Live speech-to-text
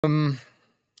Um,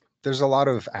 there's a lot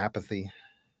of apathy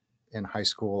in high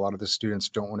school. A lot of the students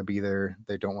don't want to be there.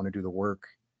 They don't want to do the work.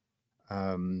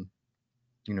 Um,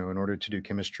 in order to do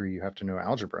chemistry, you have to know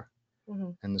algebra,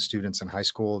 Hmm. and the students in high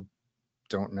school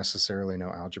don't necessarily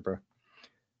know algebra.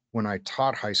 When I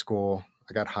taught high school,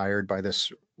 I got hired by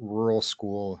this rural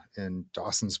school in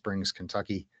Dawson Springs,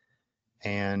 Kentucky,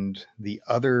 and the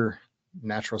other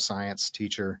natural science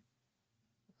teacher,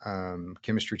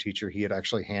 chemistry teacher, he had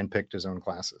actually handpicked his own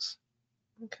classes.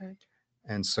 Okay.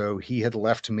 And so he had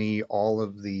left me all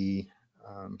of the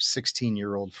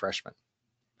 16-year-old freshmen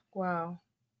Wow.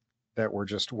 that were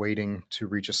just waiting to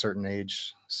reach a certain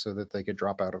age so that they could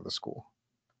drop out of the school.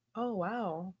 Oh,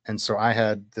 wow. And so I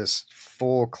had this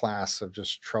full class of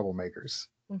just troublemakers,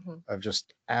 Hmm. of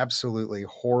just absolutely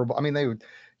horrible. I mean, they would,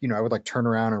 I would like turn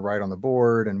around and write on the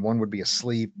board, and one would be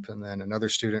asleep, and then another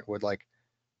student would like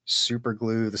super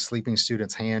glue the sleeping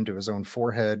student's hand to his own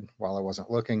forehead while I wasn't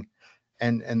looking.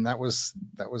 And that was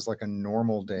like a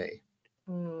normal day,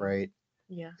 Mm. right?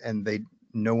 Yeah. And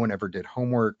no one ever did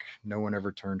homework, no one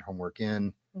ever turned homework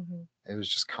in. Hmm. It was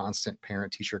just constant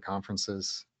parent teacher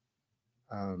conferences.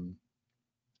 Um,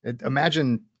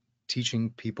 Imagine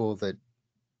teaching people that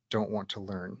don't want to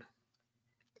learn.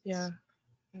 Yeah.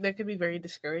 That could be very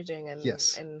discouraging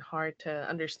Yes. and hard to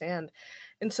understand.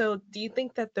 And so, do you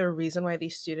think that the reason why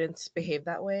these students behave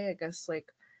that way, I guess, like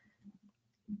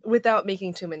without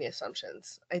making too many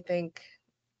assumptions, I think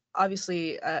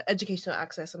obviously educational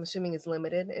access, I'm assuming, is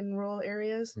limited in rural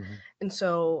areas. Mhm. And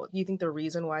so, do you think the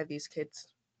reason why these kids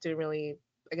didn't really,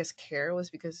 I guess, care was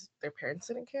because their parents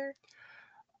didn't care?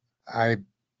 I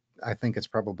I think it's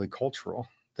probably cultural.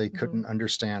 They Hmm. couldn't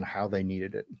understand how they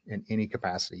needed it in any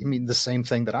capacity. I mean, the same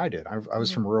thing that I did. I was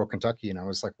Hmm. from rural Kentucky, and I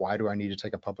was like, why do I need to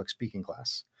take a public speaking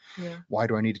class? Yeah. Why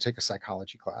do I need to take a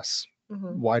psychology class?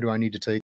 Hmm. Why do I need to take